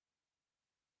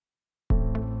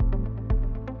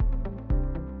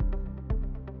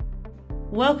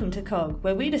Welcome to COG,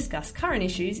 where we discuss current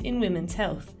issues in women's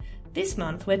health. This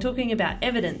month we're talking about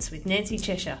evidence with Nancy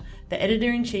Cheshire, the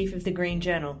Editor-in-Chief of the Green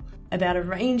Journal, about a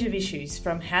range of issues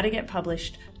from how to get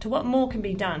published to what more can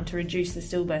be done to reduce the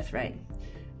stillbirth rate.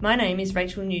 My name is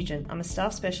Rachel Nugent. I'm a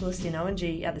staff specialist in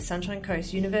O&G at the Sunshine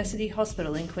Coast University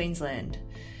Hospital in Queensland.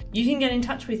 You can get in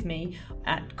touch with me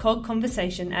at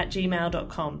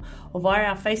cogconversation@gmail.com or via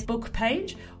our Facebook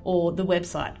page or the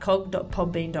website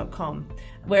cog.podbean.com.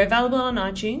 We're available on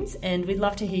iTunes and we'd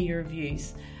love to hear your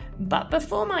reviews. But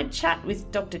before my chat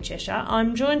with Dr. Cheshire,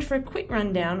 I'm joined for a quick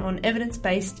rundown on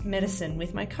evidence-based medicine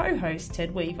with my co-host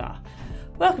Ted Weaver.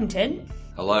 Welcome, Ted.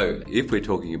 Hello. If we're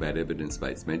talking about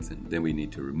evidence-based medicine, then we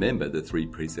need to remember the three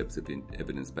precepts of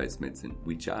evidence-based medicine,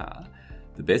 which are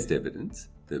the best evidence,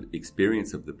 the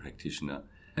experience of the practitioner,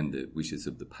 and the wishes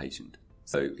of the patient.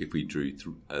 So if we drew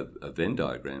a Venn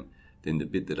diagram, then the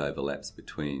bit that overlaps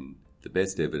between the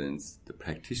best evidence, the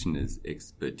practitioner's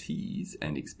expertise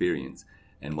and experience,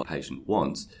 and what the patient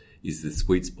wants is the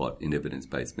sweet spot in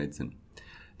evidence-based medicine.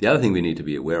 The other thing we need to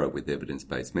be aware of with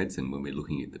evidence-based medicine when we're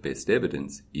looking at the best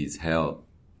evidence is how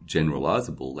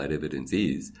generalisable that evidence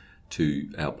is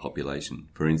to our population.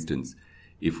 For instance,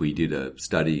 if we did a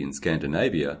study in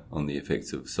Scandinavia on the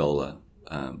effects of solar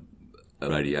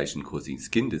radiation causing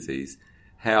skin disease,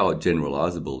 how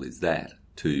generalisable is that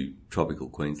to tropical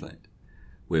Queensland,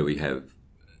 where we have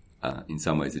in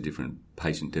some ways a different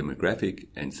patient demographic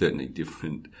and certainly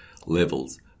different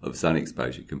levels of sun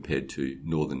exposure compared to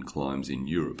northern climes in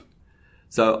Europe.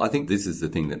 So I think this is the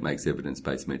thing that makes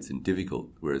evidence-based medicine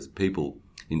difficult, whereas people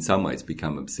in some ways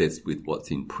become obsessed with what's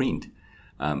in print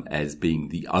as being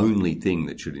the only thing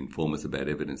that should inform us about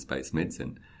evidence-based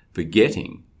medicine,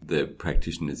 forgetting the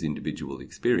practitioner's individual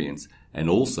experience and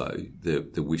also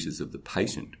the wishes of the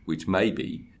patient, which may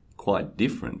be quite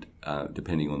different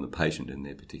depending on the patient and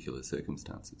their particular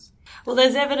circumstances. Well,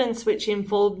 there's evidence which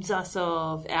informs us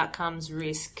of outcomes,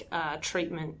 risk,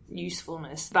 treatment,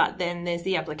 usefulness, but then there's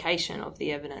the application of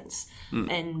the evidence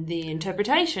and the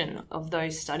interpretation of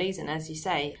those studies. And as you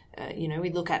say,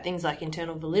 we look at things like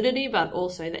internal validity, but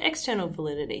also the external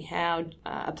validity. How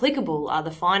applicable are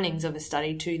the findings of a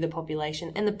study to the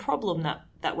population and the problem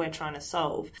that we're trying to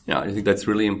solve? Yeah, I think that's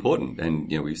really important. And,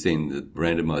 we've seen the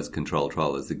randomised controlled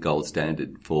trial as the gold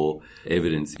standard for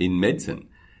evidence in medicine.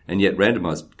 And yet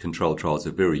randomised controlled trials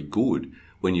are very good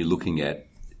when you're looking at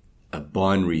a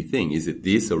binary thing. Is it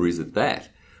this or is it that?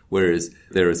 Whereas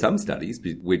there are some studies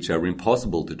which are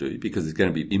impossible to do because it's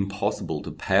going to be impossible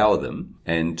to power them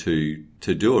and to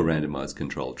do a randomised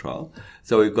controlled trial.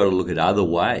 So we've got to look at other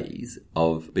ways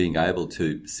of being able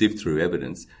to sift through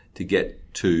evidence to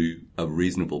get to a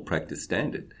reasonable practice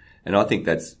standard. And I think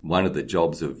that's one of the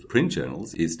jobs of print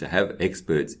journals, is to have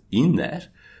experts in that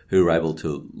who are able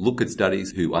to look at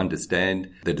studies, who understand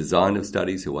the design of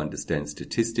studies, who understand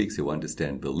statistics, who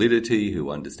understand validity, who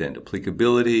understand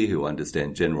applicability, who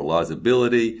understand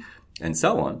generalisability, and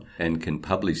so on, and can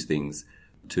publish things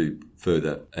to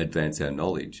further advance our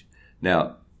knowledge.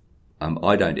 Now,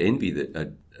 I don't envy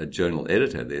a journal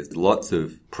editor. There's lots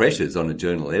of pressures on a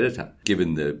journal editor,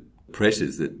 given the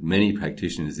pressures that many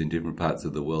practitioners in different parts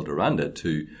of the world are under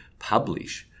to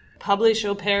publish. Publish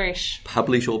or perish.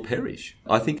 Publish or perish.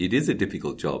 I think it is a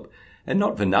difficult job. And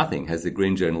not for nothing has the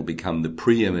Green Journal become the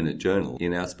preeminent journal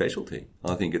in our specialty.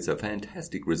 I think it's a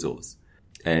fantastic resource.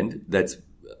 And that's,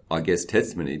 I guess,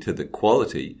 testimony to the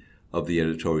quality of the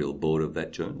editorial board of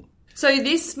that journal. So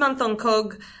this month on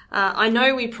COG, I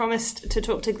know we promised to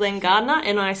talk to Glenn Gardner,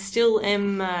 and I still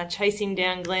am chasing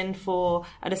down Glenn for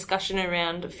a discussion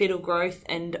around fetal growth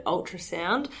and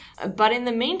ultrasound. But in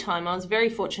the meantime, I was very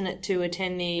fortunate to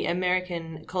attend the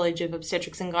American College of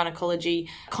Obstetrics and Gynecology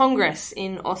Congress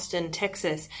in Austin,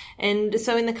 Texas. And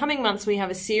so in the coming months, we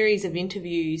have a series of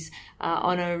interviews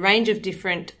on a range of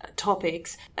different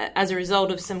topics as a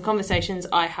result of some conversations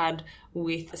I had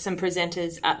with some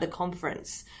presenters at the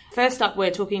conference. First up,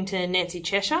 we're talking to Nancy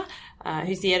Cheshire,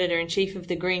 who's the Editor-in-Chief of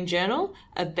the Green Journal,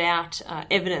 about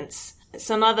evidence.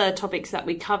 Some other topics that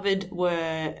we covered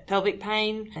were pelvic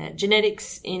pain,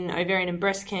 genetics in ovarian and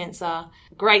breast cancer,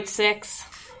 great sex.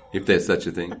 If there's such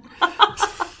a thing.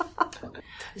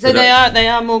 So they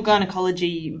are more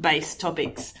gynecology-based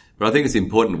topics. But I think it's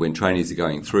important when trainees are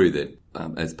going through that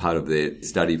as part of their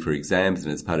study for exams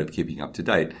and as part of keeping up to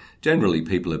date, generally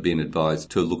people have been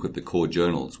advised to look at the core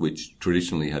journals, which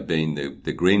traditionally have been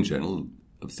the Green Journal,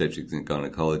 Obstetrics and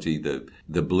Gynecology,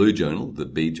 the Blue Journal, the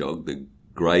BJOG, the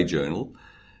Grey Journal,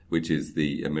 which is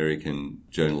the American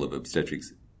Journal of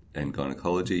Obstetrics and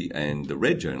Gynecology, and the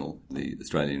Red Journal, the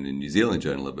Australian and New Zealand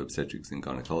Journal of Obstetrics and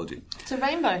Gynecology. It's a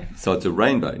rainbow. So it's a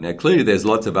rainbow. Now, clearly there's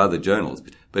lots of other journals,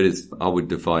 but I would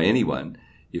defy anyone,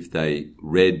 if they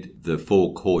read the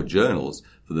 4 core journals,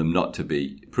 for them not to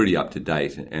be pretty up to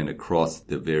date and across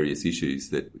the various issues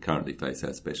that currently face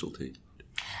our specialty.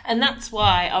 And that's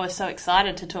why I was so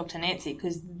excited to talk to Nancy,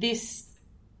 because this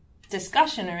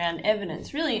discussion around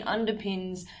evidence really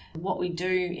underpins what we do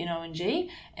in O&G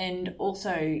and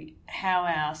also how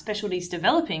our specialty is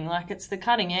developing. Like, it's the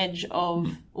cutting edge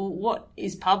of what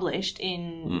is published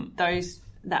in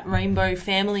that rainbow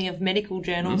family of medical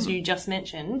journals you just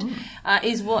mentioned,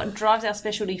 is what drives our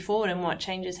specialty forward and what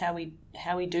changes how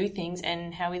we do things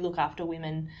and how we look after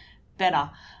women better.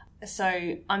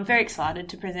 So I'm very excited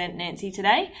to present Nancy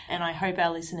today, and I hope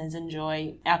our listeners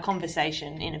enjoy our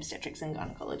conversation in obstetrics and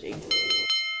gynecology.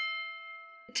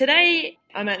 Today,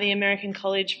 I'm at the American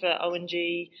College for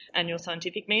O&G annual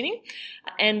scientific meeting,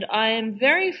 and I am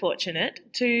very fortunate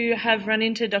to have run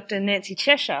into Dr. Nancy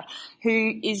Cheshire,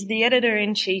 who is the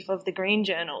editor-in-chief of the Green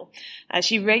Journal.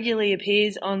 She regularly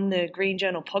appears on the Green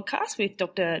Journal podcast with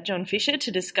Dr. John Fisher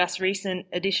to discuss recent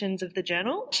editions of the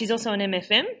journal. She's also an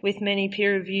MFM with many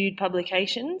peer-reviewed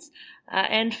publications.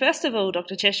 And first of all,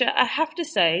 Dr. Cheshire, I have to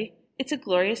say, it's a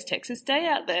glorious Texas day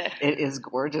out there. It is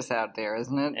gorgeous out there,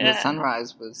 isn't it? Yeah. The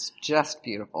sunrise was just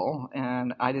beautiful,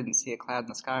 and I didn't see a cloud in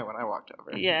the sky when I walked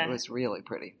over. Yeah. It was really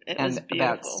pretty. It and was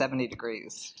beautiful. About 70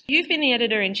 degrees. You've been the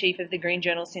editor-in-chief of the Green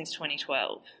Journal since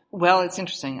 2012. Well, it's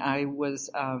interesting.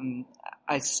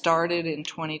 I started in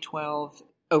 2012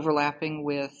 overlapping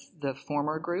with the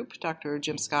former group. Dr.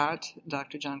 Jim Scott,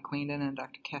 Dr. John Queenan, and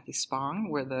Dr. Kathy Spong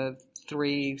were the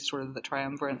 3 sort of the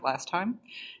triumvirate last time.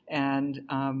 And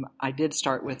I did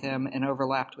start with them and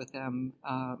overlapped with them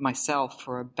myself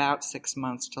for about 6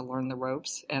 months to learn the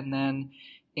ropes. And then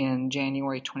in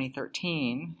January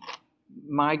 2013,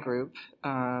 my group,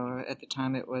 at the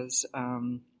time it was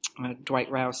Dwight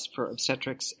Rouse for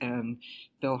obstetrics and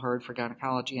Bill Hurd for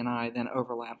gynecology, and I then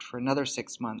overlapped for another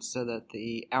 6 months so that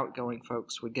the outgoing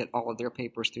folks would get all of their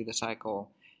papers through the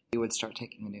cycle. We would start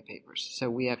taking the new papers. So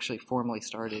we actually formally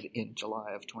started in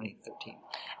July of 2013.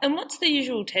 And what's the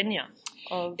usual tenure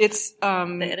of It's the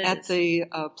editors? at the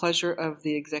pleasure of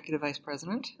the executive vice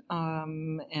president,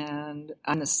 and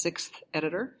I'm the 6th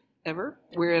editor ever.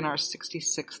 We're in our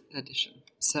 66th edition.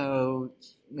 So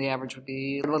the average would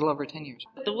be a little over 10 years.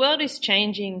 The world is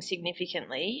changing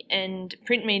significantly, and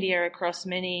print media across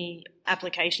many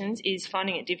applications is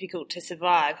finding it difficult to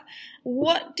survive.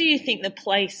 What do you think the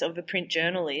place of a print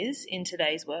journal is in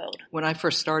today's world? When I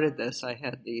first started this, I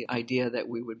had the idea that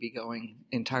we would be going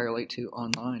entirely to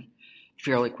online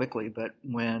fairly quickly, but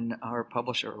when our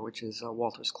publisher, which is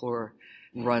Wolters Kluwer,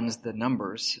 runs the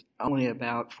numbers, only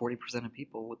about 40% of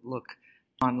people would look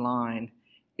online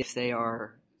if they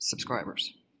are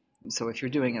subscribers. So if you're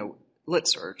doing a lit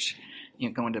search,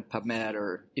 going to PubMed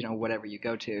or, whatever you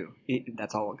go to,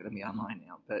 that's all going to be online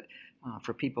now. But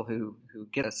for people who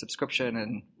get a subscription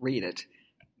and read it,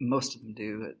 most of them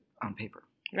do it on paper.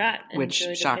 Right. Which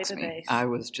shocks me. Paper-based. I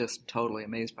was just totally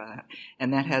amazed by that.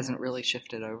 And that hasn't really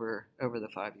shifted over the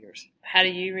 5 years. How do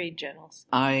you read journals?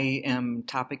 I am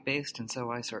topic-based, and so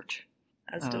I search.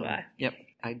 As do I. Yep.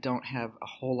 I don't have a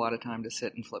whole lot of time to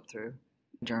sit and flip through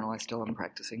a journal. I still am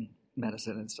practicing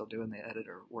medicine and still doing the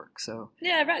editor work. So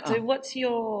Yeah, right.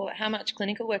 So how much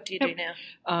clinical work do you do now?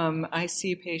 I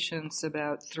see patients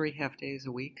about 3.5 days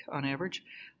a week on average,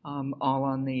 all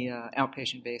on the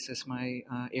outpatient basis. My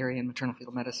area in maternal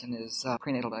fetal medicine is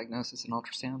prenatal diagnosis and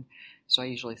ultrasound. So I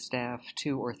usually staff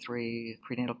 2 or 3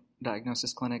 prenatal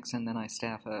diagnosis clinics, and then I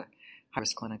staff a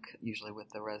high-risk clinic, usually with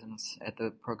the residents at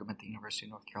the program at the University of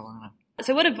North Carolina.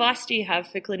 So what advice do you have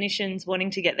for clinicians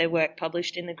wanting to get their work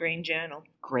published in the Green Journal?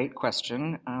 Great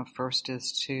question. First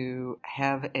is to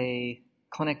have a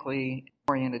clinically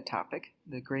oriented topic.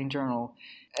 The Green Journal,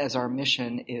 as our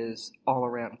mission, is all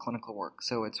around clinical work.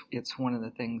 So it's one of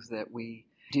the things that we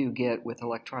do get with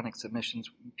electronic submissions.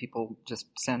 People just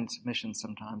send submissions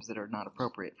sometimes that are not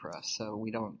appropriate for us. So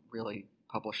we don't really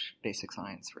publish basic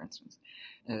science, for instance.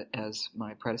 As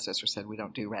my predecessor said, we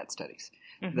don't do rat studies.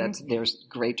 Mm-hmm. There's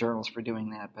great journals for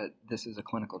doing that, but this is a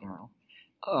clinical journal.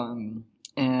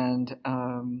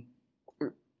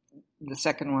 The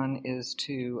second one is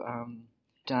to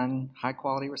done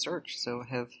high-quality research, so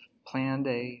have planned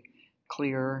a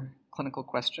clear clinical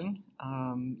question,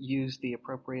 use the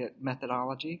appropriate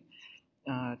methodology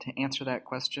to answer that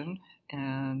question,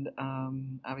 and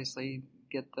obviously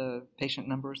get the patient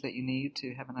numbers that you need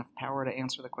to have enough power to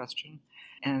answer the question,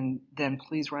 and then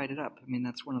please write it up. I mean,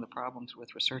 that's one of the problems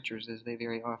with researchers is they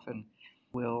very often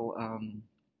will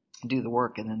do the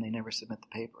work and then they never submit the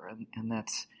paper. And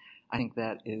I think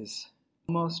that is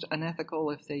most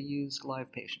unethical if they use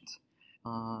live patients,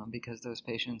 because those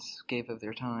patients gave of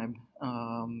their time,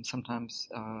 sometimes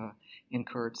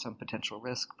incurred some potential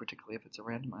risk, particularly if it's a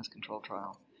randomized controlled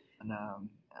trial. And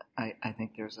I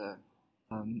think there's a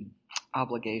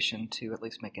obligation to at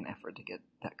least make an effort to get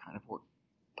that kind of work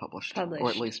published. Or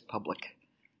at least public.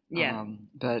 Yeah.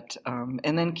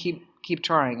 And then keep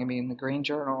trying. I mean, the Green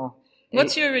Journal.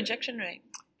 What's your rejection rate?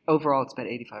 Overall, it's about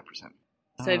 85%.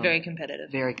 So very competitive.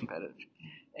 Very competitive.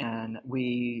 And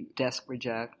we desk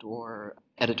reject or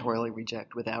editorially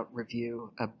reject without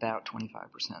review about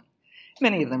 25%.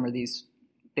 Many of them are these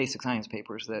basic science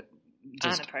papers that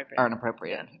just aren't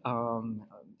appropriate. Yeah.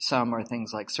 Some are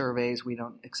things like surveys. We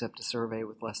don't accept a survey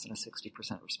with less than a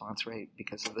 60% response rate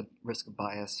because of the risk of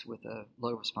bias with a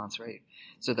low response rate.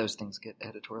 So those things get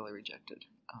editorially rejected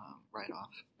right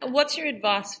off. What's your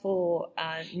advice for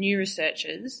new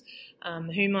researchers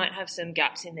who might have some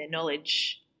gaps in their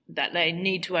knowledge that they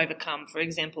need to overcome? For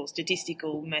example,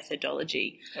 statistical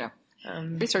methodology. Yeah.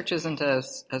 Research isn't a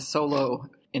solo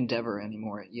endeavor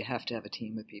anymore. You have to have a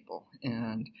team of people.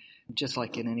 And just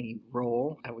like in any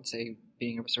role, I would say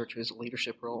being a researcher is a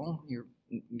leadership role. You've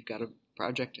got a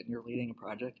project and you're leading a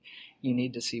project. You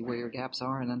need to see where your gaps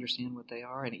are and understand what they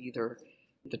are, and either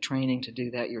the training to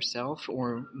do that yourself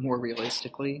or, more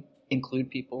realistically, include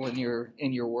people in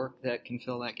your work that can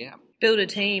fill that gap. Build a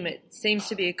team. It seems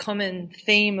to be a common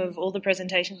theme of all the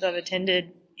presentations I've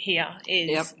attended here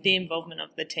is the involvement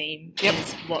of the team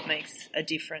is what makes a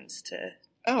difference to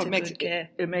good care.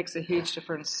 It makes a huge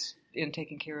difference in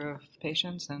taking care of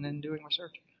patients and in doing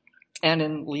research and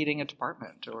in leading a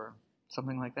department or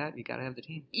something like that. You got to have the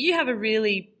team. You have a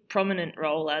really prominent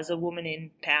role as a woman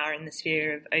in power in the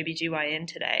sphere of OBGYN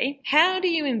today. How do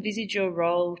you envisage your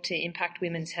role to impact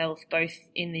women's health both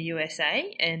in the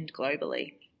USA and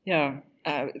globally? Yeah,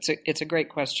 it's a great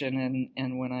question,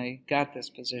 and when I got this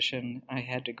position, I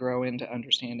had to grow into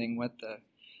understanding what the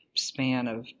span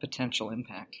of potential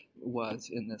impact was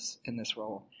in this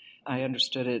role. I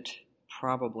understood it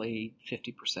probably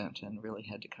 50% and really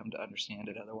had to come to understand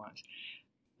it otherwise.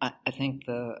 I think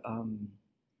the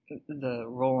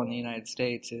role in the United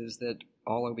States is that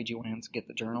all OBGYNs get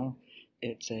the journal.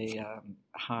 It's a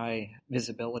high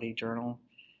visibility journal.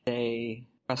 They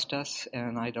trust us,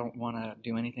 and I don't want to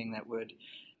do anything that would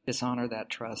dishonor that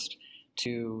trust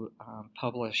to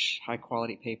publish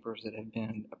high-quality papers that have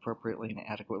been appropriately and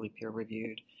adequately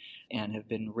peer-reviewed and have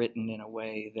been written in a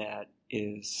way that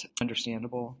is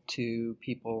understandable to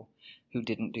people who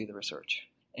didn't do the research.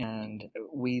 And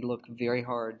we look very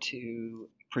hard to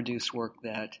produce work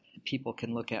that people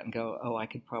can look at and go, oh, I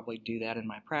could probably do that in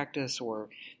my practice, or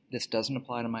this doesn't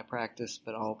apply to my practice,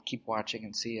 but I'll keep watching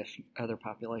and see if other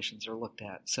populations are looked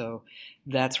at. So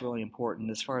that's really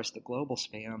important. As far as the global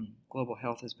span, global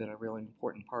health has been a really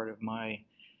important part of my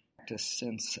practice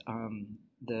since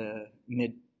the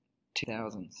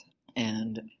mid-2000s.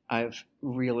 And I've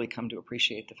really come to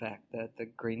appreciate the fact that the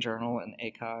Green Journal and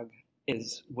ACOG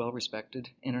is well respected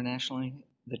internationally.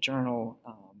 The journal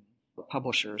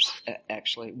publishers,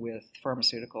 actually, with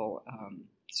pharmaceutical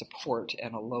support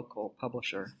and a local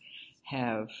publisher,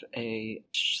 have a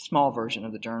small version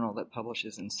of the journal that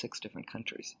publishes in 6 different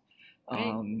countries.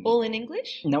 Right. All in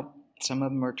English? Nope. Some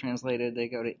of them are translated. They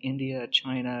go to India,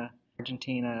 China,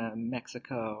 Argentina,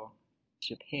 Mexico,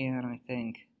 Japan, I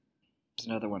think. There's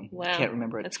another one. Wow. I can't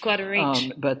remember it. That's quite a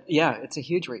reach. But yeah, it's a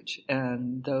huge reach.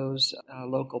 And those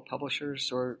local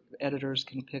publishers or editors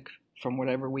can pick from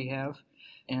whatever we have.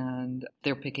 And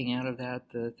they're picking out of that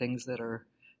the things that are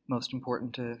most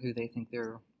important to who they think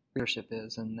their readership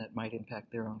is and that might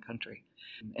impact their own country.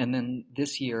 And then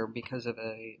this year, because of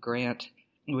a grant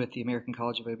with the American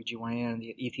College of OBGYN,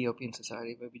 the Ethiopian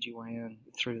Society of OBGYN,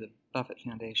 through the Buffett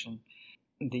Foundation,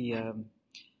 the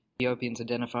Ethiopians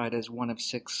identified as one of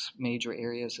 6 major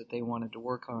areas that they wanted to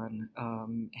work on,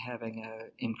 having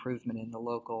an improvement in the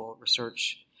local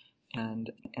research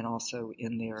and also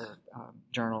in their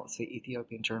journal. It's the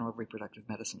Ethiopian Journal of Reproductive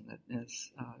Medicine that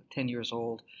is 10 years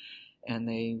old, and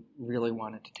they really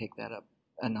wanted to take that up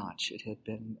a notch. It had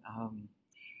been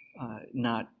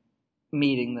not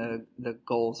meeting the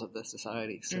goals of the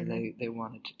society, so they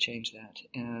wanted to change that.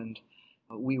 And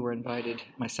we were invited,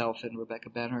 myself and Rebecca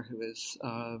Benner, who is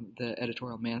the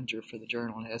editorial manager for the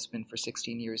journal and has been for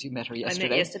 16 years. You met her yesterday. I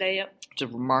met yesterday, yep. She's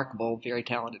a remarkable, very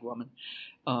talented woman.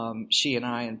 She and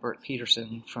I and Bert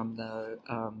Peterson from the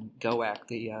GOAC,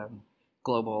 the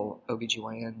Global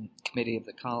OBGYN Committee of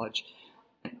the college,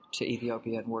 to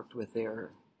Ethiopia and worked with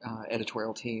their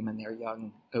editorial team and their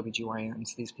young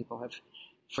OBGYNs. These people have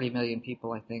 40 million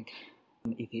people, I think,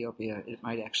 In Ethiopia, it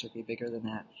might actually be bigger than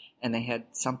that. And they had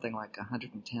something like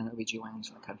 110 OBGYNs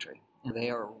in the country. And they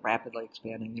are rapidly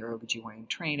expanding their OBGYN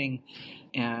training.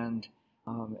 And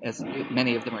as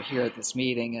many of them are here at this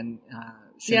meeting. And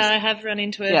I have run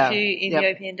into a few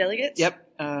Ethiopian delegates. Yep.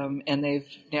 And they've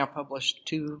now published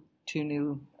two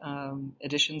new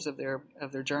editions of their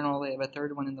journal. They have a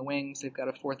third one in the wings. They've got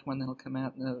a fourth one that'll come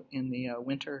out in the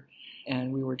winter.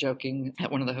 And we were joking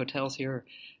at one of the hotels here.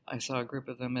 I saw a group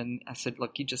of them, and I said,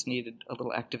 "Look, you just needed a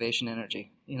little activation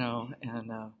energy,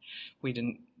 And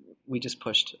we just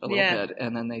pushed a little bit,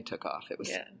 and then they took off.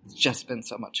 It's just been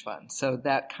so much fun. So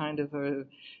that kind of a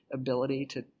ability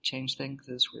to change things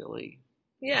is really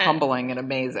humbling and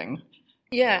amazing.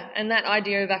 Yeah, and that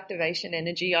idea of activation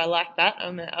energy, I like that.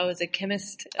 I was a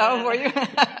chemist. Were you?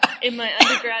 In my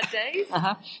undergrad days.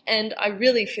 Uh-huh. And I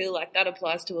really feel like that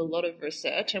applies to a lot of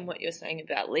research, and what you're saying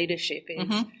about leadership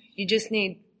is you just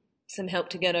need some help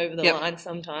to get over the line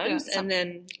sometimes, and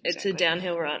then it's a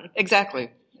downhill run. Exactly,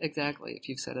 if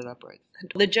you've set it up right.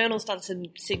 The journal's done some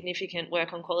significant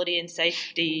work on quality and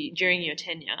safety during your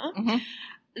tenure.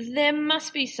 Mm-hmm. There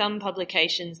must be some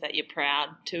publications that you're proud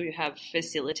to have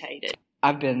facilitated.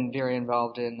 I've been very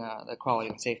involved in the quality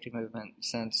and safety movement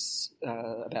since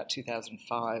about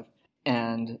 2005.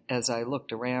 And as I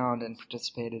looked around and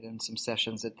participated in some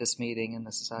sessions at this meeting and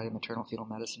the Society of Maternal Fetal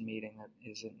Medicine meeting that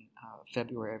is in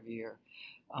February every year,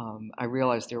 I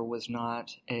realized there was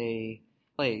not a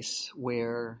place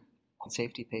where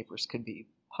safety papers could be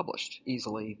published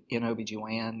easily in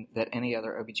OBGYN that any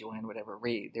other OBGYN would ever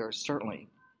read. There are certainly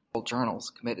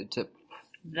journals committed to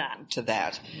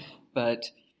that.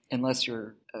 But unless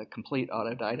you're a complete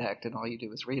autodidact and all you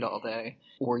do is read all day,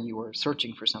 or you are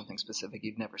searching for something specific,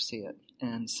 you'd never see it.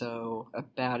 And so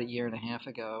about a year and a half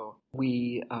ago,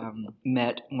 we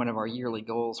met one of our yearly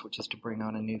goals, which is to bring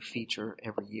on a new feature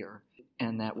every year.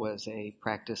 And that was a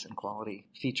practice and quality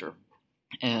feature.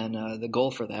 And the goal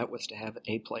for that was to have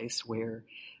a place where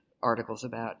articles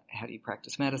about how do you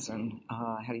practice medicine,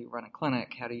 how do you run a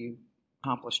clinic, how do you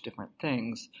accomplish different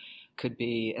things could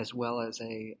be, as well as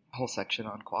a whole section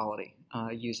on quality,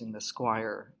 using the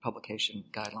Squire publication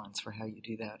guidelines for how you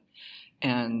do that.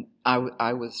 And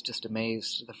I was just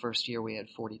amazed. The first year we had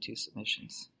 42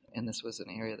 submissions, and this was an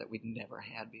area that we'd never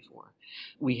had before.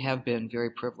 We have been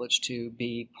very privileged to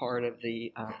be part of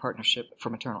the Partnership for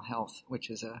Maternal Health, which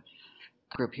is a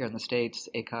group here in the States.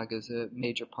 ACOG is a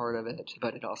major part of it,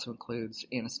 but it also includes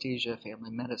anesthesia, family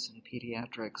medicine,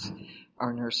 pediatrics,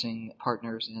 our nursing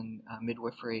partners in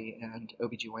midwifery and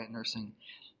OBGYN nursing.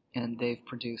 And they've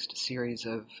produced a series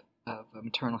of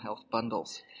maternal health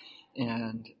bundles.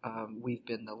 And we've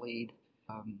been the lead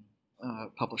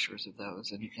publishers of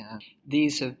those. And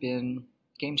these have been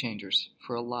game changers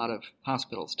for a lot of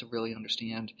hospitals to really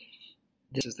understand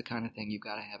this is the kind of thing you've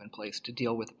got to have in place to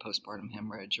deal with a postpartum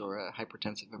hemorrhage or a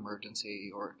hypertensive emergency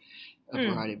or a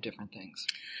variety of different things.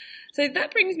 So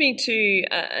that brings me to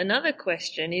another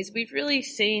question, is we've really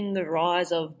seen the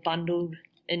rise of bundled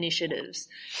initiatives.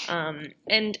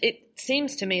 And it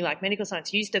seems to me like medical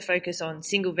science used to focus on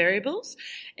single variables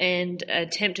and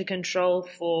attempt to control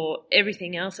for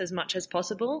everything else as much as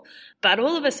possible. But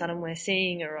all of a sudden we're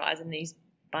seeing a rise in these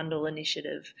bundle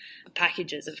initiative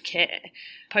packages of care.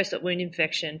 Post-op wound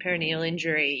infection, perineal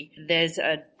injury. There's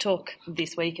a talk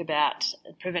this week about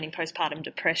preventing postpartum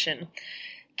depression.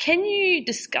 Can you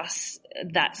discuss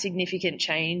that significant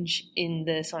change in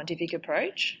the scientific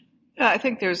approach? I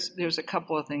think there's a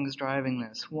couple of things driving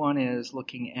this. One is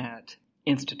looking at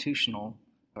institutional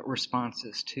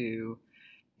responses to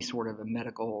sort of a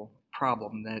medical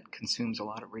problem that consumes a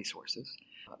lot of resources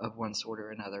of one sort or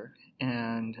another,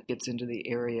 and gets into the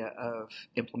area of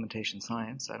implementation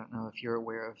science. I don't know if you're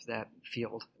aware of that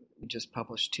field. We just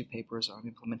published 2 papers on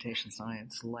implementation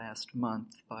science last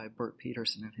month by Bert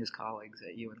Peterson and his colleagues at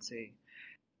UNC.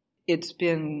 It's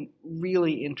been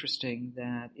really interesting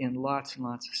that in lots and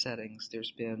lots of settings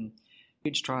there's been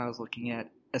huge trials looking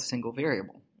at a single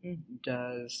variable. Mm-hmm.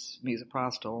 Does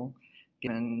misoprostol,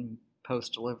 given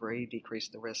post-delivery, decrease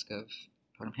the risk of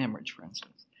postpartum hemorrhage, for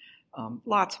instance?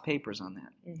 Lots of papers on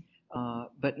that,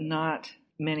 but not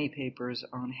many papers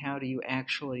on how do you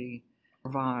actually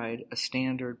provide a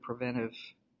standard preventive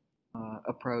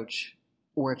approach,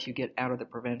 or if you get out of the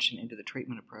prevention into the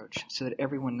treatment approach, so that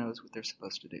everyone knows what they're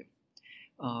supposed to do.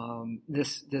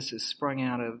 This is sprung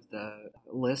out of the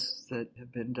lists that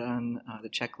have been done, the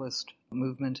checklist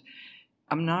movement.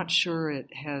 I'm not sure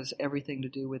it has everything to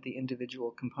do with the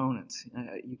individual components.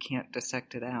 You can't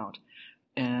dissect it out.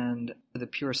 And the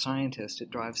pure scientist,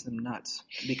 it drives them nuts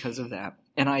because of that.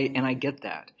 And I get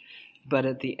that. But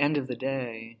at the end of the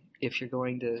day, if you're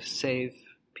going to save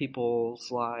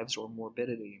people's lives or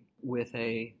morbidity with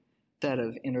a set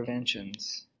of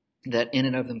interventions that in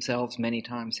and of themselves many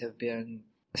times have been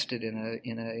tested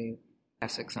in a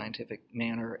classic scientific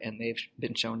manner, and they've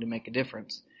been shown to make a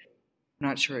difference. I'm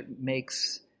not sure it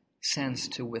makes sense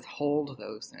to withhold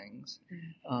those things.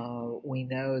 We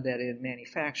know that in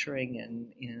manufacturing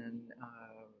and in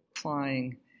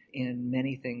flying, in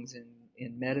many things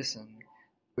in medicine,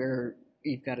 where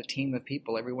you've got a team of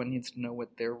people, everyone needs to know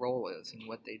what their role is and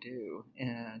what they do.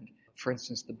 And for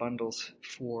instance, the bundles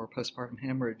for postpartum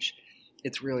hemorrhage,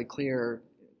 it's really clear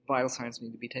vital signs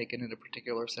need to be taken in a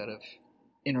particular set of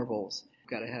intervals.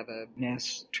 You've got to have a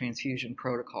mass transfusion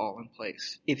protocol in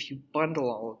place. If you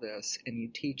bundle all of this and you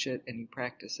teach it and you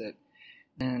practice it,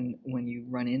 then when you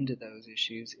run into those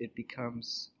issues, it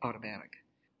becomes automatic.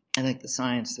 I think the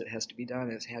science that has to be done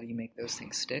is how do you make those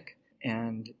things stick?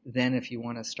 And then if you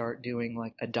want to start doing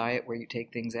like a diet where you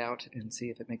take things out and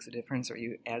see if it makes a difference, or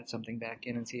you add something back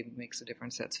in and see if it makes a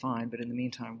difference, that's fine. But in the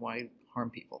meantime, why harm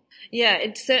people? Yeah,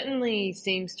 it certainly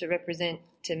seems to represent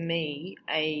to me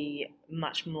a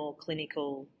much more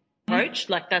clinical approach.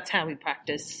 Like that's how we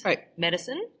practice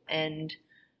medicine. And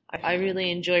I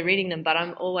really enjoy reading them, but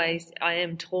I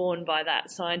am torn by that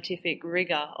scientific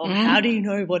rigor of how do you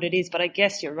know what it is? But I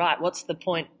guess you're right. What's the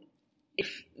point?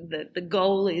 If the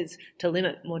goal is to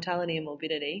limit mortality and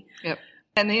morbidity. Yep.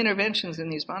 And the interventions in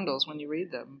these bundles, when you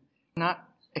read them, not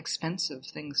expensive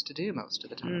things to do most of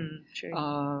the time. True.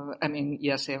 I mean,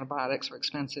 yes, antibiotics are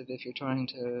expensive if you're trying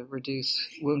to reduce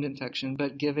wound infection,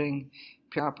 but giving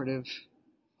preoperative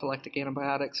prophylactic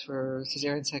antibiotics for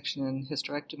cesarean section and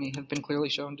hysterectomy have been clearly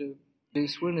shown to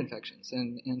reduce wound infections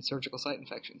and surgical site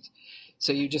infections.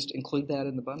 So you just include that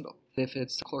in the bundle. If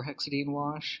it's chlorhexidine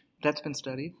wash, that's been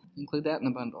studied. Include that in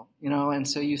the bundle, and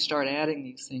so you start adding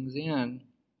these things in.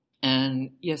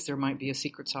 And yes, there might be a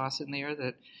secret sauce in there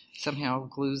that somehow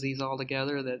glues these all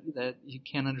together that you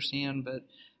can't understand, but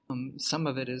some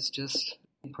of it is just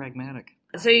pragmatic.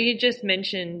 So you just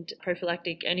mentioned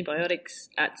prophylactic antibiotics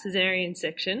at cesarean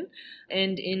section,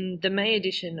 and in the May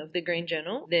edition of the Green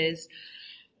Journal, there's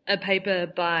a paper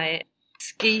by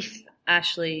Skeeth,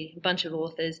 Ashley, a bunch of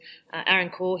authors, Aaron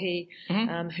Corhey,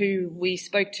 who we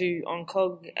spoke to on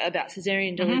COG about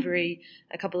cesarean delivery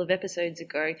a couple of episodes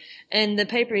ago. And the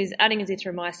paper is Adding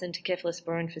Azithromycin to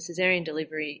Cephalosporin for Cesarean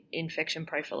Delivery Infection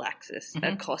Prophylaxis,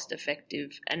 a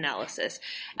cost-effective analysis.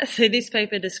 So this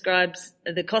paper describes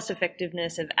the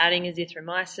cost-effectiveness of adding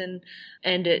azithromycin,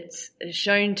 and it's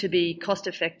shown to be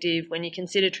cost-effective when you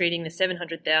consider treating the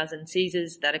 700,000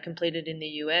 Caesars that are completed in the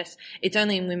US. It's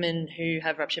only in women who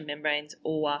have ruptured membranes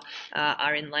or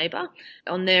are in labour.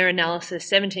 On their analysis,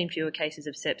 17 fewer cases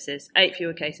of sepsis, 8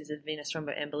 fewer cases of venous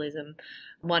thromboembolism,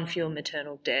 1 fewer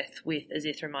maternal death with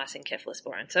azithromycin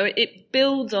cephalosporin. So it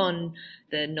builds on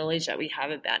the knowledge that we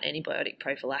have about antibiotic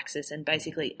prophylaxis and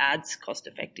basically adds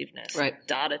cost-effectiveness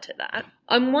data to that.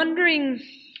 I'm wondering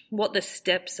what the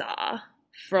steps are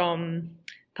from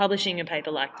publishing a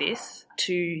paper like this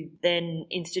to then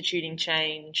instituting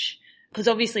change, because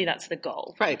obviously that's the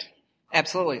goal. Right.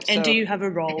 Absolutely. And do you have a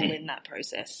role in that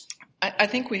process? I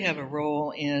think we have a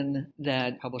role in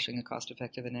that. Publishing a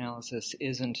cost-effective analysis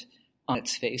isn't on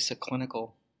its face a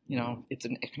clinical, it's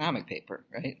an economic paper,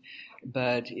 right?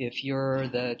 But if you're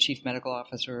the chief medical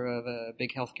officer of a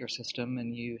big healthcare system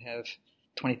and you have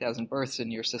 20,000 births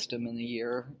in your system in a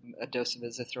year, a dose of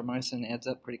azithromycin adds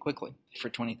up pretty quickly for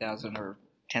 20,000 or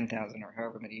 10,000 or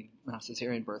however many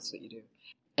cesarean births that you do.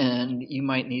 And you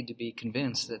might need to be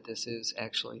convinced that this is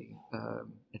actually,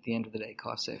 at the end of the day,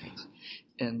 cost savings.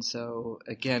 And so,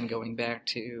 again, going back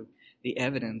to the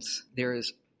evidence, there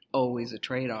is always a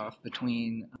trade-off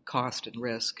between cost and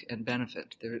risk and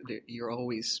benefit. You're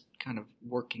always kind of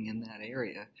working in that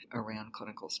area around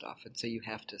clinical stuff. And so you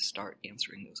have to start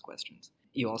answering those questions.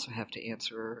 You also have to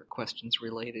answer questions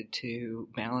related to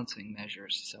balancing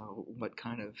measures. So what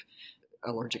kind of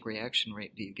allergic reaction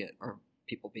rate do you get? Are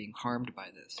people being harmed by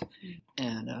this?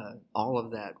 And all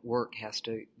of that work has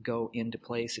to go into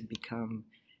place and become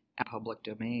a public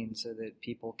domain so that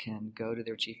people can go to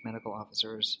their chief medical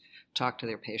officers, talk to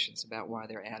their patients about why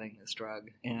they're adding this drug,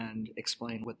 and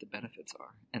explain what the benefits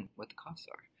are and what the costs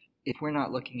are. If we're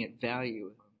not looking at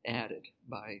value added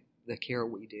by the care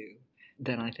we do,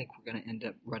 then I think we're going to end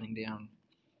up running down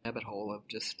a rabbit hole of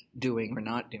just doing or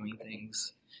not doing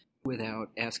things without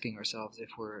asking ourselves if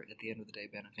we're, at the end of the day,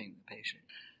 benefiting the patient.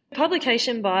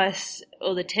 Publication bias,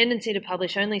 or the tendency to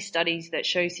publish only studies that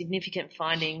show significant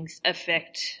findings,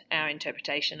 affect our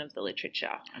interpretation of the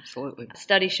literature. Absolutely.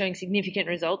 Studies showing significant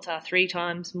results are 3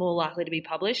 times more likely to be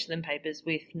published than papers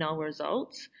with null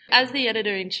results. As the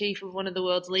editor-in-chief of one of the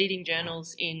world's leading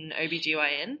journals in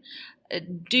OBGYN,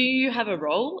 Do you have a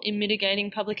role in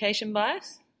mitigating publication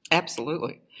bias?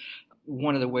 Absolutely.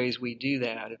 One of the ways we do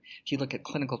that, if you look at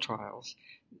clinical trials,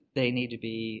 they need to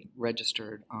be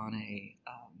registered on a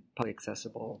publicly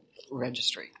accessible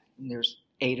registry. And there's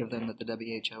 8 of them that the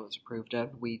WHO has approved of.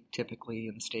 We typically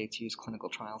in the States use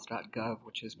clinicaltrials.gov,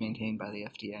 which is maintained by the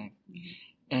FDA.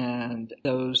 Mm-hmm. And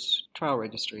those trial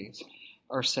registries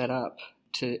are set up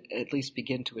to at least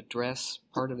begin to address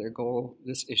part of their goal,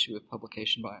 this issue of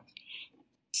publication bias.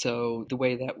 So the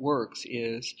way that works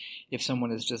is if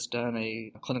someone has just done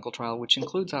a clinical trial, which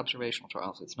includes observational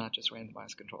trials, it's not just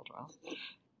randomized control trials,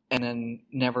 and then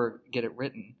never get it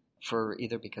written for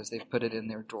either because they've put it in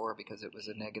their drawer because it was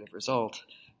a negative result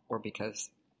or because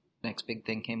the next big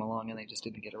thing came along and they just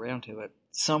didn't get around to it,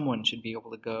 someone should be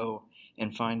able to go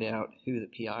and find out who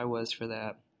the PI was for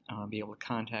that, be able to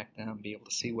contact them, be able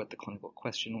to see what the clinical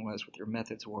question was, what their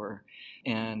methods were,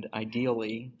 and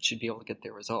ideally should be able to get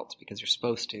their results because you're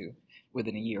supposed to,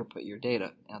 within a year, put your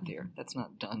data out there. That's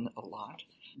not done a lot.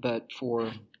 But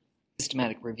for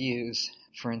systematic reviews,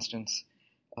 for instance,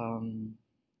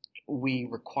 we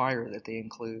require that they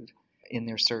include in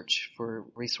their search for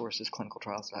resources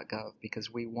clinicaltrials.gov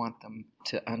because we want them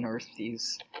to unearth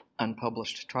these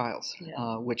unpublished trials,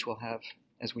 which will have,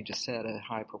 as we just said, a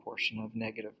high proportion of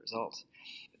negative results.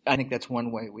 I think that's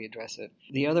one way we address it.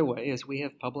 The other way is we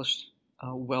have published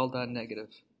well-done negative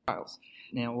trials.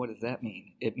 Now, what does that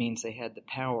mean? It means they had the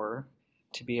power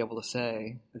to be able to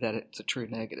say that it's a true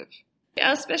negative.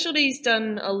 Our specialty's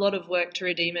done a lot of work to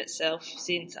redeem itself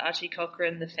since Archie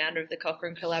Cochrane, the founder of the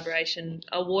Cochrane Collaboration,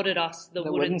 awarded us the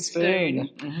Wooden Spoon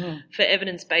for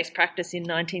evidence-based practice in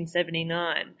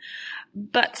 1979.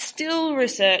 But still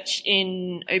research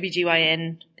in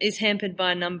OBGYN is hampered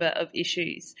by a number of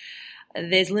issues.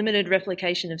 There's limited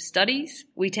replication of studies.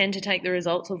 We tend to take the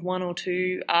results of 1 or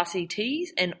 2 RCTs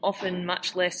and often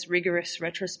much less rigorous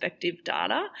retrospective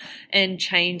data and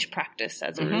change practice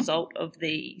as a result of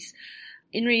these.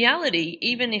 In reality,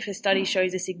 even if a study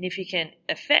shows a significant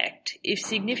effect, if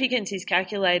significance is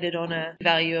calculated on a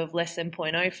value of less than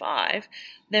 0.05,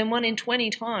 then 1 in 20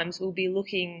 times we'll be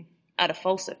looking at a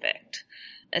false effect,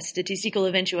 a statistical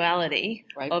eventuality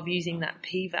of using that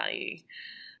p-value.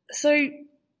 So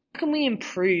how can we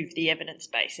improve the evidence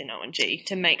base in O&G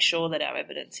to make sure that our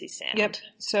evidence is sound? Yep.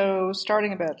 So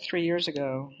starting about 3 years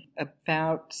ago,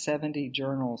 about 70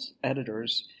 journals,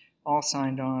 editors, all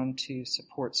signed on to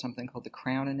support something called the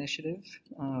CROWN Initiative,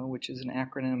 which is an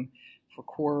acronym for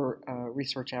Core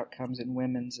Research Outcomes in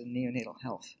Women's and Neonatal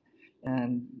Health.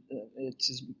 And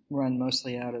it's run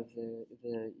mostly out of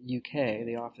the UK.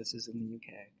 The office is in the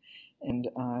UK.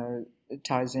 And it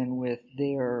ties in with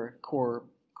their core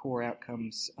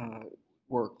outcomes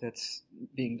work that's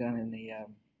being done in the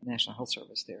National Health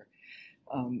Service there.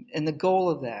 And the goal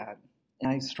of that, and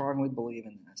I strongly believe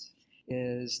in this,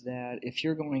 is that if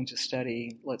you're going to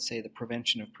study, let's say, the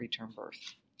prevention of preterm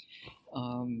birth,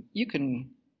 you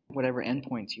can whatever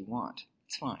endpoints you want.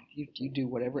 It's fine. You do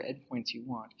whatever endpoints you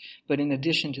want. But in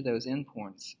addition to those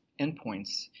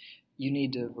endpoints, you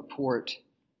need to report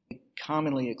a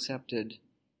commonly accepted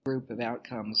group of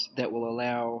outcomes that will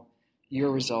allow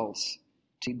your results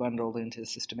to be bundled into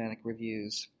systematic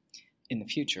reviews in the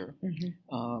future,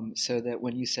 so that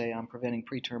when you say I'm preventing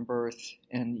preterm birth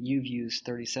and you've used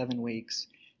 37 weeks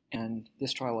and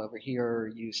this trial over here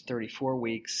used 34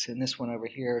 weeks and this one over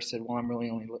here said, well, I'm really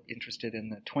only interested in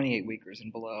the 28 weekers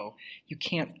and below, you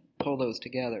can't pull those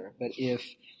together. But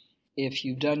if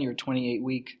you've done your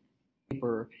 28-week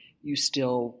paper, you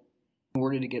still, in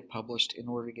order to get published, in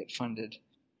order to get funded,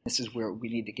 this is where we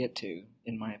need to get to,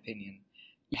 in my opinion,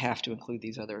 you have to include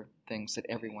these other things that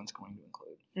everyone's going to include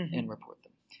and report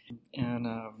them. And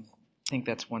I think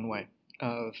that's one way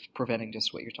of preventing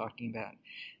just what you're talking about.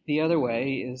 The other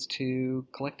way is to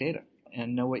collect data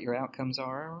and know what your outcomes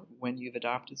are when you've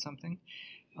adopted something.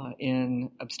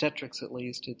 In obstetrics, at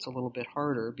least, it's a little bit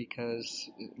harder because,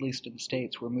 at least in the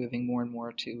States, we're moving more and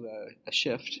more to a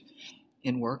shift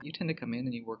in work. You tend to come in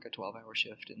and you work a 12-hour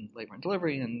shift in labor and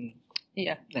delivery, and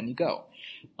then you go.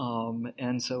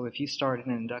 And so if you start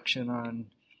an induction on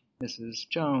Mrs.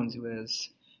 Jones, who has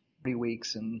 3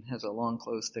 weeks and has a long,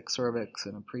 closed, thick cervix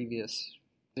and a previous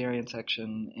cesarean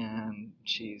section, and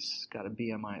she's got a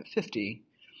BMI of 50,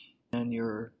 and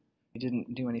you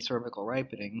didn't do any cervical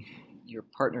ripening, your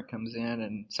partner comes in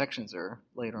and sections her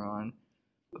later on,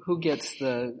 who gets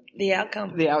the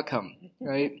outcome? The outcome,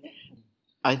 right?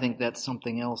 I think that's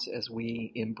something else as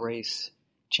we embrace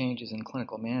changes in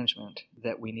clinical management,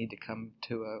 that we need to come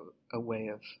to a way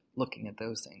of looking at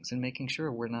those things and making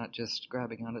sure we're not just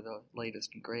grabbing onto the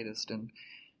latest and greatest and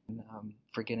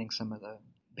forgetting some of the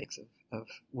basics of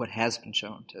what has been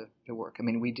shown to work. I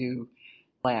mean, we do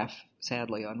laugh,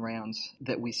 sadly, on rounds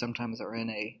that we sometimes are in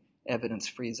a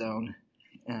evidence-free zone.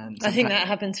 And I think that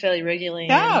happens fairly regularly.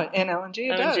 Yeah, in LNG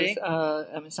it LNG. does.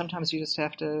 I mean, sometimes you just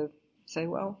have to say,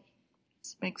 well,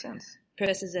 this makes sense.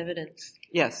 Versus evidence.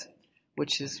 Yes,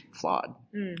 which is flawed,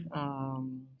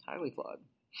 Mm. highly flawed.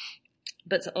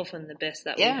 But it's often the best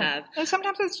that we Yeah, have. and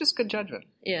sometimes it's just good judgment.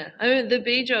 Yeah. I mean, the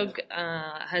BJOG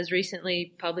has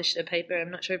recently published a paper,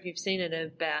 I'm not sure if you've seen it,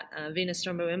 about venous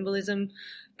thromboembolism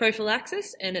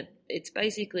prophylaxis, and it's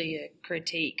basically a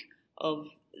critique of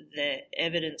the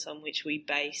evidence on which we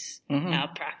base our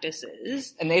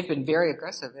practices. And they've been very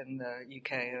aggressive in the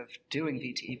UK of doing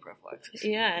VTE prophylaxis.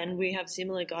 Yeah, and we have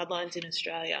similar guidelines in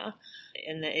Australia,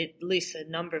 and it lists a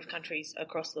number of countries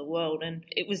across the world. And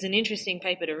it was an interesting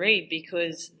paper to read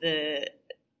because the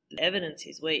evidence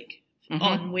is weak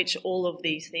on which all of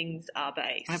these things are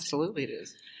based. Absolutely, it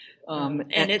is.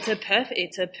 And it's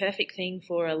a perfect thing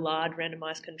for a large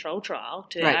randomized control trial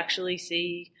to actually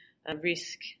see a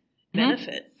risk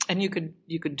benefit. And you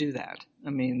could do that. I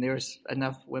mean, there's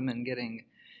enough women getting,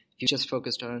 if you just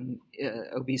focused on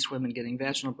obese women getting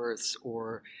vaginal births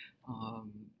or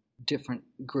different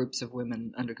groups of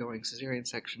women undergoing cesarean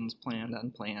sections, planned,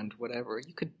 unplanned, whatever,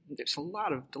 there's a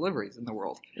lot of deliveries in the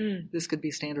world. This could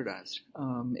be standardized.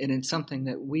 And it's something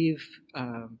that we've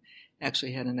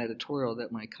actually had an editorial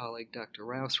that my colleague Dr.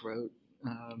 Rouse wrote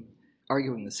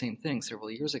arguing the same thing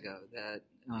several years ago, that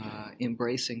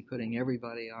embracing putting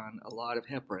everybody on a lot of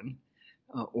heparin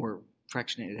or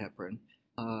fractionated heparin,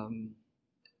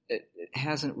 it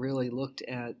hasn't really looked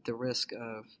at the risk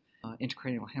of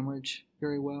intracranial hemorrhage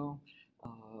very well,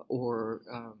 or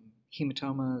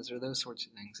hematomas or those sorts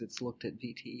of things. It's looked at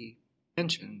VTE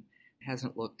prevention,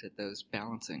 hasn't looked at those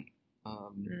balancing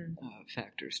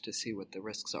factors to see what the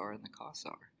risks are and the costs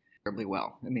are terribly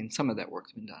well. I mean, some of that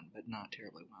work's been done, but not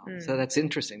terribly well. So that's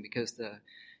interesting because the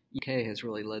UK has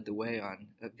really led the way on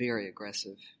a very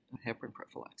aggressive heparin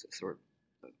prophylaxis or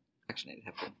fractionated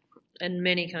heparin. And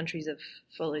many countries have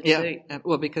followed suit. Yeah,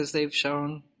 well, because they've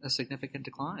shown a significant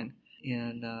decline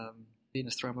in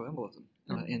venous thromboembolism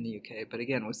in the UK. But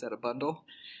again, was that a bundle?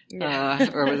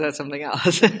 Or was that something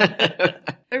else?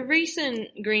 A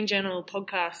recent Green Journal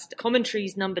podcast,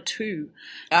 Commentaries number 2,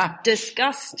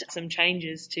 discussed some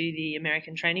changes to the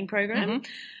American training program.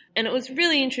 And it was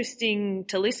really interesting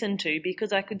to listen to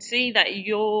because I could see that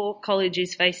your college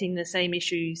is facing the same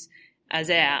issues as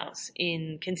ours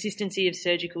in consistency of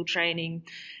surgical training,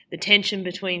 the tension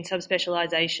between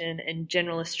subspecialization and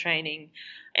generalist training.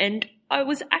 And I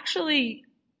was actually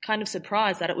kind of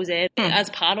surprised that it was aired as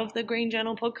part of the Green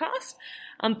Journal podcast,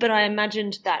 but I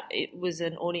imagined that it was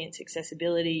an audience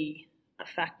accessibility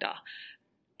factor.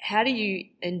 How do you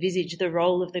envisage the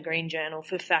role of the Green Journal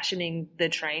for fashioning the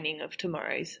training of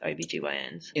tomorrow's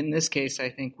OBGYNs? In this case, I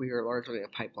think we are largely a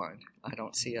pipeline. I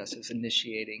don't see us as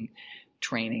initiating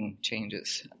training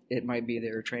changes. It might be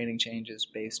there are training changes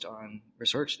based on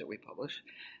research that we publish.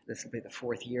 This will be the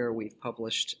 4th year we've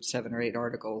published 7 or 8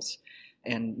 articles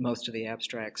and most of the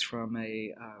abstracts from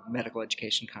a medical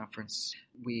education conference.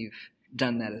 We've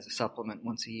done that as a supplement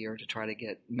once a year to try to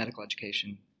get medical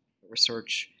education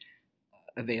research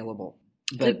available.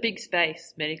 But it's a big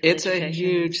space, medical education. It's a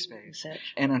huge space.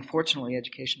 Research. And unfortunately,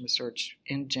 education research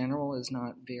in general is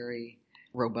not very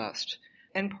robust.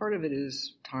 And part of it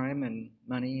is time and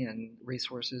money and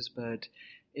resources, but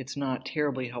it's not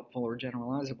terribly helpful or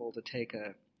generalizable to take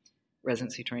a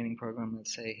residency training program that,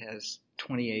 say, has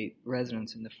 28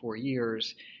 residents in the 4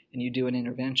 years, and you do an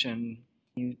intervention,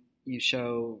 you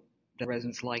show the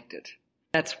residents liked it.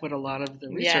 That's what a lot of the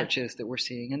research is that we're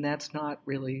seeing, and that's not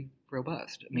really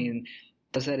robust. I mean,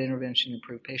 does that intervention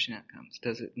improve patient outcomes?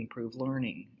 Does it improve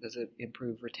learning? Does it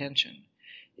improve retention?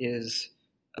 Is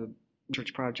a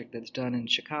research project that's done in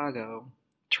Chicago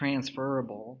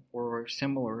transferable or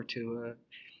similar to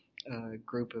a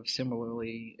group of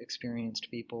similarly experienced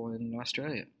people in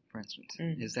Australia, for instance?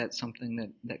 Is that something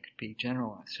that could be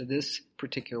generalized? So this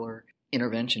particular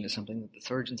intervention is something that the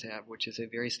surgeons have, which is a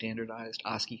very standardized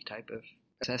OSCE type of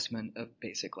assessment of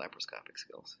basic laparoscopic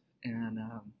skills. And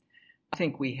I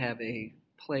think we have a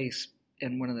place,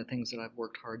 and one of the things that I've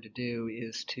worked hard to do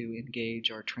is to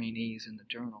engage our trainees in the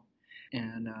journal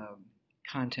and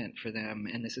content for them,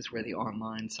 and this is where the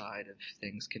online side of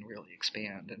things can really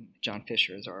expand. And John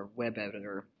Fisher is our web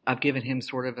editor, I've given him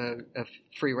sort of a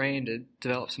free rein to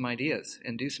develop some ideas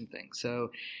and do some things.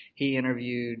 So he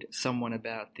interviewed someone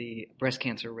about the breast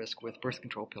cancer risk with birth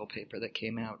control pill paper that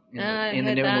came out in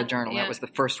the New England Journal. Yeah. That was the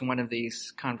first one of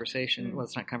these conversations. Well,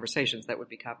 it's not conversations. That would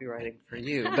be copywriting for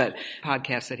you. But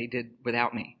podcasts that he did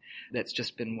without me. That's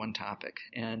just been one topic.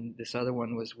 And this other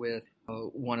one was with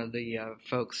one of the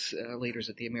leaders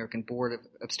at the American Board of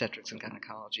Obstetrics and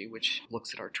Gynecology, which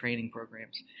looks at our training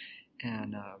programs.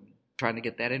 And trying to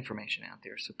get that information out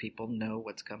there so people know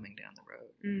what's coming down the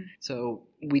road. So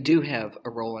we do have a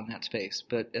role in that space,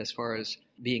 but as far as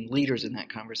being leaders in that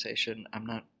conversation, I'm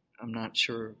not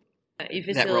sure. You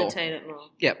facilitate it more.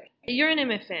 Yep. You're an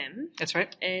MFM. That's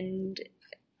right. And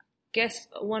guess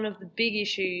one of the big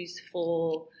issues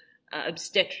for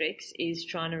obstetrics is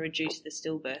trying to reduce the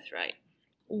stillbirth rate.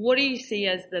 What do you see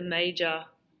as the major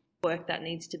work that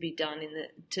needs to be done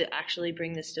to actually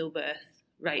bring the stillbirth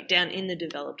rate down in the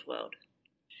developed world?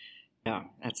 Yeah,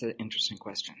 that's an interesting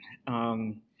question.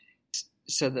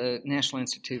 So the National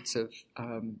Institutes of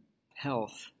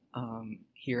Health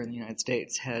here in the United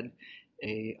States had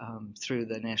through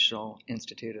the National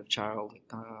Institute of Child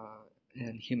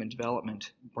and Human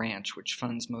Development branch, which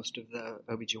funds most of the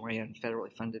OBGYN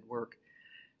federally funded work,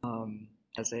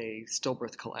 as a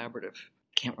stillbirth collaborative.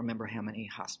 Can't remember how many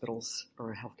hospitals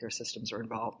or healthcare systems are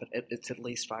involved, but it's at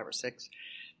least 5 or 6.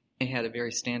 They had a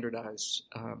very standardized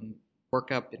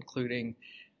workup, including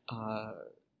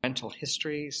parental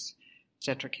histories,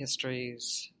 obstetric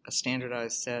histories, a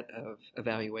standardized set of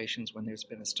evaluations when there's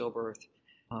been a stillbirth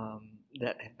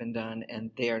that have been done,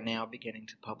 and they are now beginning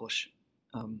to publish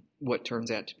what turns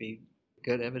out to be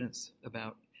good evidence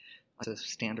about the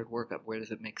standard workup. Where does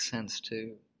it make sense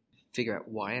to figure out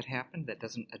why it happened? That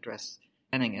doesn't address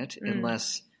ending it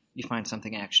unless you find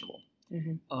something actionable.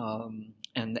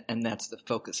 And that's the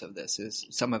focus of this. Is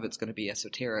some of it's going to be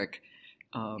esoteric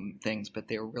things, but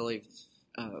they're really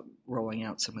rolling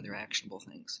out some of their actionable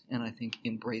things. And I think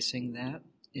embracing that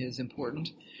is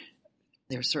important.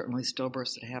 There are certainly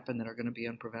stillbirths that happen that are going to be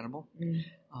unpreventable.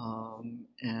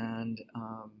 And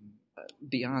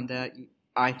beyond that,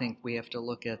 I think we have to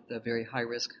look at the very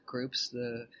high-risk groups,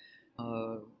 the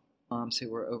moms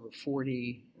who are over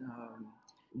 40,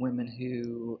 women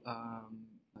who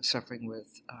suffering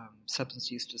with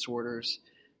substance use disorders,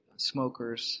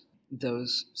 smokers,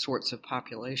 those sorts of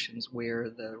populations where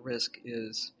the risk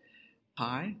is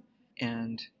high,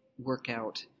 and work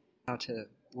out how to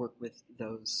work with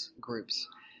those groups.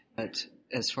 But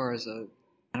as far as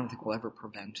I don't think we'll ever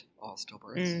prevent all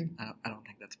stillbirths. I don't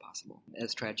think that's possible.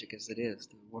 As tragic as it is,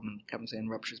 the woman comes in,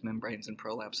 ruptures membranes, and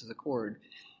prolapses a cord.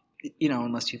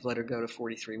 Unless you've let her go to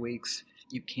 43 weeks,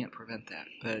 you can't prevent that.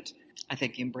 But I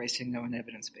think embracing an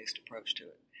evidence-based approach to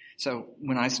it. So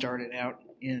when I started out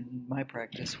in my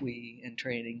practice, in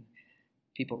training,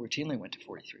 people routinely went to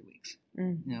 43 weeks.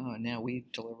 And now we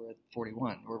deliver at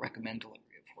 41, or recommend delivery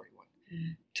at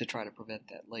 41 to try to prevent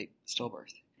that late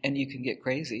stillbirth. And you can get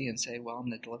crazy and say, well, I'm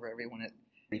going to deliver everyone at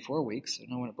 34 weeks, so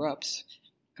no one abrupts.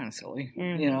 Kind of silly,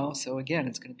 So again,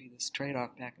 it's going to be this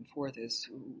trade-off back and forth: is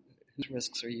whose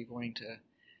risks are you going to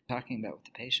talking about with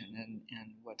the patient, and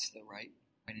what's the right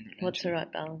intervention? What's the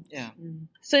right balance? Yeah.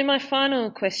 So my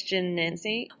final question,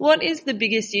 Nancy, what is the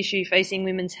biggest issue facing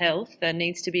women's health that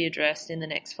needs to be addressed in the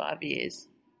next 5 years?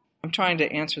 I'm trying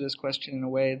to answer this question in a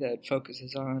way that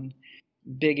focuses on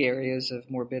big areas of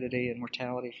morbidity and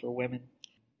mortality for women.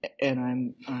 And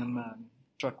I'm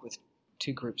struck with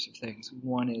 2 groups of things.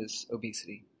 One is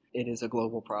obesity. It is a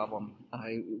global problem.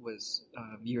 I was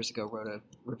years ago wrote a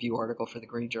review article for the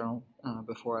Green Journal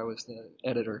before I was the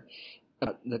editor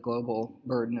about the global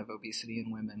burden of obesity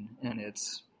in women, and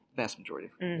it's vast majority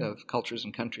of cultures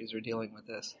and countries are dealing with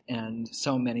this, and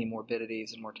so many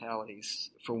morbidities and mortalities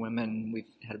for women. We've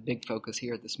had a big focus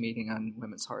here at this meeting on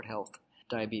women's heart health,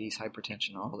 diabetes,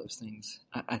 hypertension, all those things.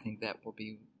 I think that will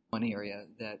be one area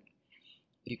that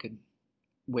you could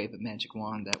wave a magic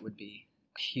wand that would be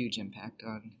a huge impact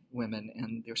on women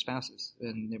and their spouses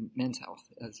and their men's health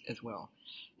as well,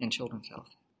 and children's health.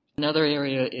 Another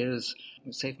area is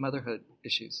safe motherhood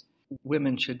issues.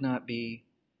 Women should not be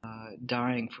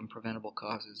dying from preventable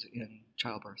causes in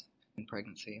childbirth, in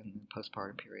pregnancy, and the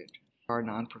postpartum period. There are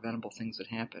non-preventable things that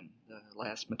happen. The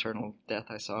last maternal death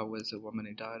I saw was a woman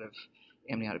who died of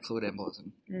amniotic fluid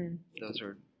embolism. Those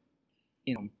are,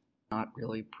 not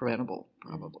really preventable,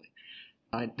 probably,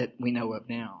 that we know of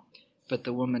now. But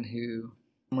the woman who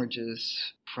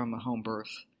emerges from a home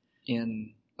birth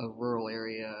in a rural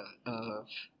area of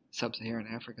sub-Saharan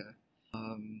Africa,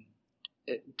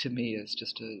 to me is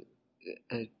just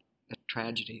a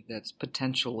tragedy that's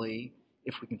potentially,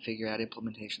 if we can figure out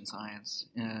implementation science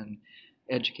and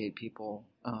educate people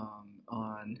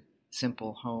on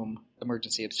simple home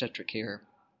emergency obstetric care,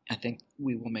 I think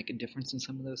we will make a difference in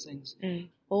some of those things.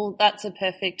 Well, that's a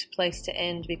perfect place to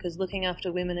end, because looking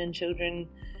after women and children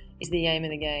is the aim of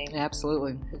the game.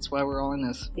 Absolutely. That's why we're all in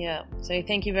this. Yeah. So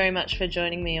thank you very much for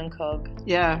joining me on COG.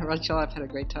 Yeah, Rachel, I've had a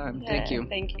great time. Thank you.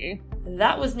 Thank you.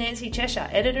 That was Nancy Cheshire,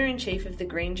 Editor-in-Chief of the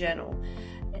Green Journal.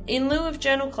 In lieu of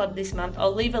Journal Club this month,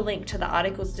 I'll leave a link to the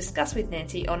articles discussed with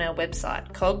Nancy on our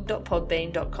website,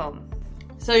 cog.podbean.com.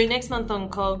 So next month on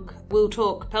COG, we'll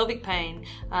talk pelvic pain.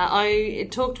 I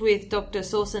talked with Dr.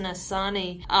 Sausana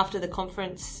Sani after the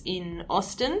conference in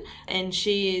Austin, and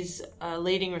she is a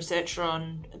leading researcher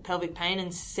on pelvic pain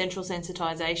and central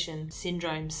sensitization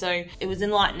syndrome. So it was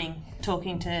enlightening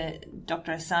talking to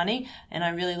Dr. Asani, and I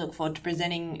really look forward to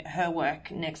presenting her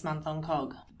work next month on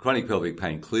COG. Chronic pelvic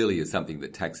pain clearly is something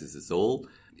that taxes us all.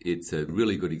 It's a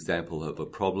really good example of a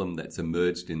problem that's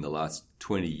emerged in the last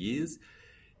 20 years.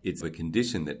 It's a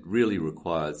condition that really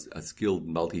requires a skilled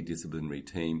multidisciplinary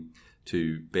team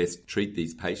to best treat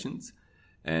these patients.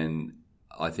 And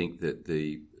I think that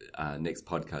the next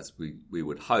podcast, we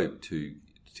would hope to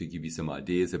give you some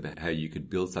ideas about how you could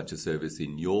build such a service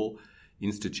in your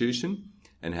institution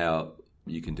and how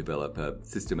you can develop a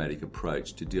systematic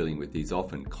approach to dealing with these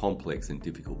often complex and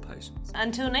difficult patients.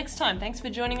 Until next time, thanks for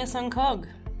joining us on COG.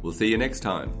 We'll see you next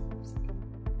time.